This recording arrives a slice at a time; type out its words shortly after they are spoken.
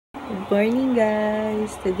morning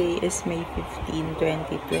guys! Today is May 15,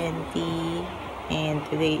 2020 and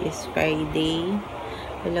today is Friday.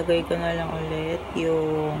 Ilagay ko na lang ulit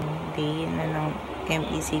yung day na ng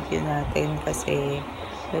MECQ natin kasi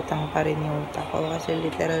lutang pa rin yung utak ko kasi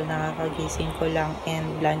literal nakakagising ko lang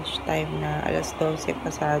and lunch time na alas 12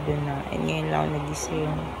 pasado na and ngayon lang ako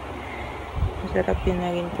nagising. Masarap yung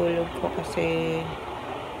naging tulog ko kasi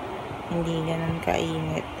hindi ganun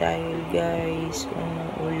kainit dahil guys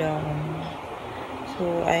umuulan.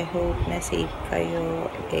 So I hope na safe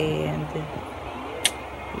kayo and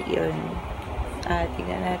yun.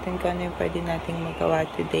 Tignan natin kung ano yung pwede nating magawa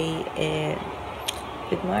today and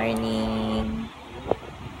good morning!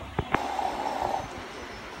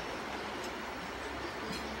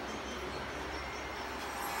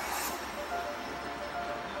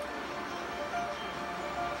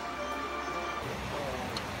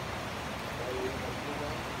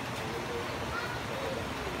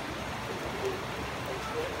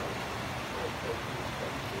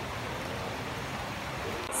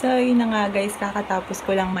 So, yun na nga guys, kakatapos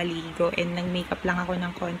ko lang maligo and nag-makeup lang ako ng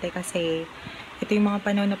konti kasi ito yung mga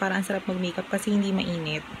panahon na parang sarap mag-makeup kasi hindi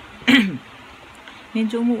mainit.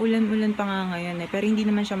 Medyo umuulan-ulan pa nga ngayon pero hindi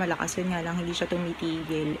naman siya malakas, yun nga lang, hindi siya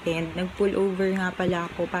tumitigil. And nag-pull over nga pala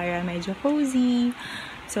ako para medyo cozy.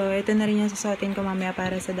 So, ito na rin yung susuotin ko mamaya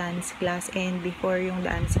para sa dance class and before yung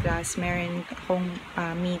dance class, meron akong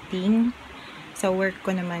meeting. Sa work ko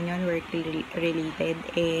naman yun, work related.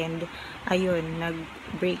 And, ayun,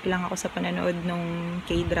 nag-break lang ako sa pananood nung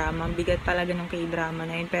K-drama. Bigat talaga nung K-drama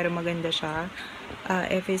na yun, pero maganda siya.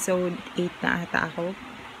 Episode 8 na ata ako.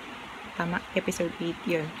 Tama? Episode 8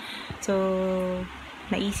 yun. So,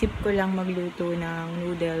 naisip ko lang magluto ng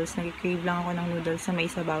noodles. Nag-crave lang ako ng noodles na may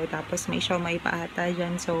sabaw. Tapos, may siomai pa ata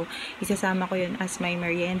dyan. So, isasama ko yun as my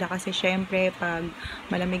merienda. Kasi, syempre, pag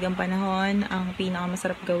malamig ang panahon, ang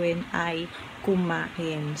pinakamasarap gawin ay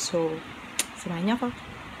kumain. So, samahan niyo ako.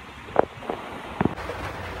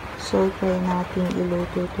 So, try natin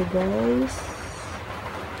iluto ito, guys.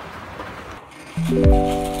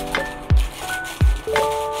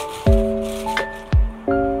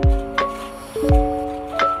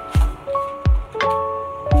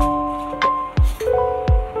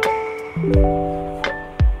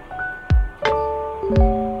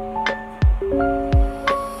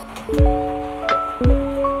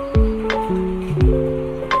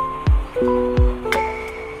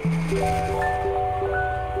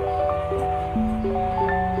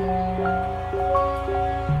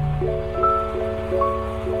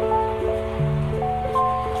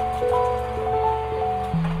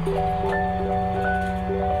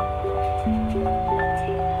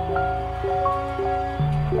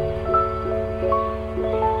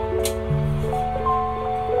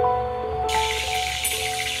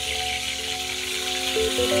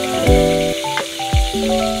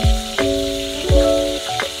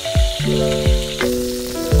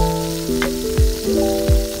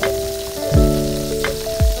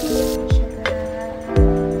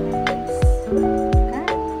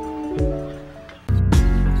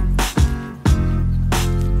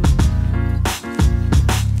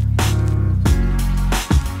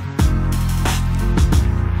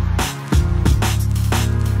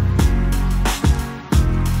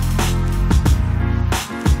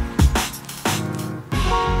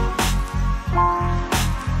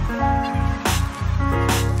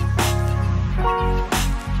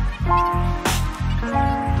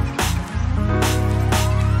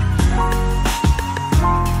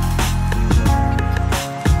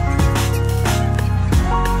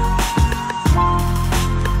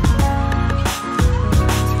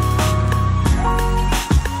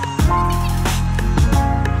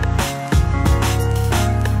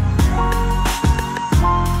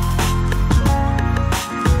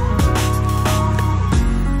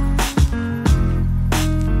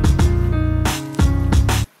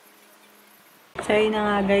 So, yun na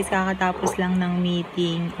nga guys, kakatapos lang ng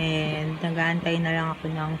meeting and nag-aantay na lang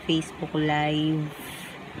ako ng Facebook Live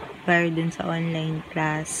para dun sa online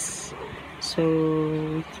class. So,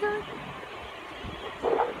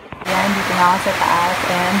 yan, dito na ako sa taas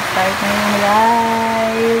and start na yung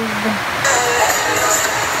live.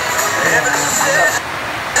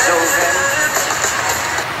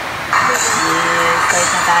 Yes, start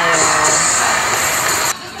na tayo.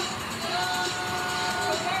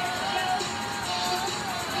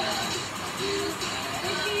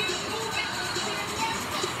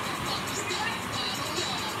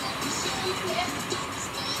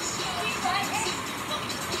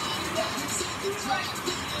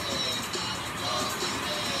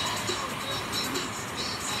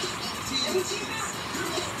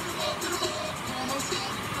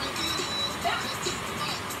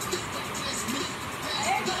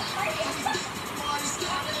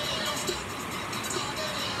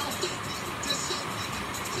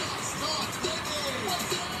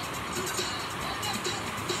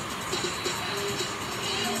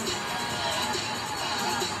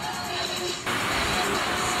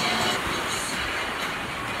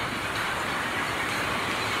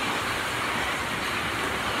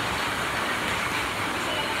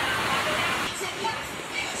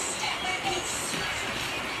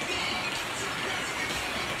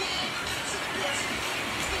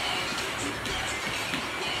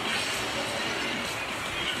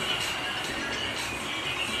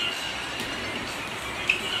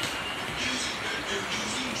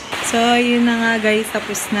 So, yun na nga guys,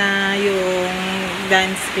 tapos na yung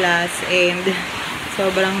dance class and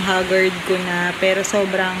sobrang haggard ko na. Pero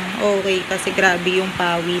sobrang okay kasi grabe yung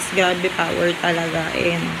pawis, grabe power talaga.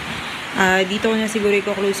 And dito ko na siguro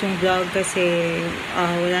i-close yung vlog kasi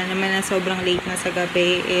wala naman na sobrang late na sa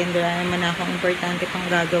gabi and wala naman akong importante pang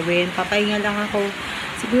gagawin. Papahinga lang ako.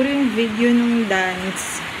 Siguro yung video nung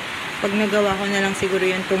dance, pag nagawa ko na lang siguro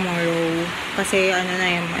yun tomorrow kasi na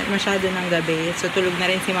yun, masyado ng gabi. So tulog na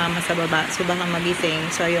rin si mama sa baba, so baka magising.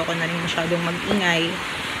 So ayoko na rin masyadong mag-ingay.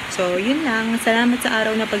 So yun lang, salamat sa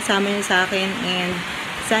araw na pagsama niyo sa akin and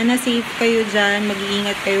sana safe kayo dyan,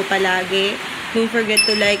 mag-iingat kayo palagi. Don't forget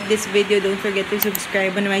to like this video, don't forget to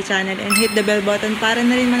subscribe on my channel and hit the bell button para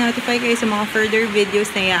na rin ma-notify kayo sa mga further videos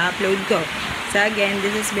na i-upload ko. So again,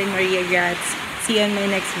 this has been Maria Gratz. See you on my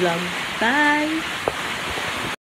next vlog. Bye!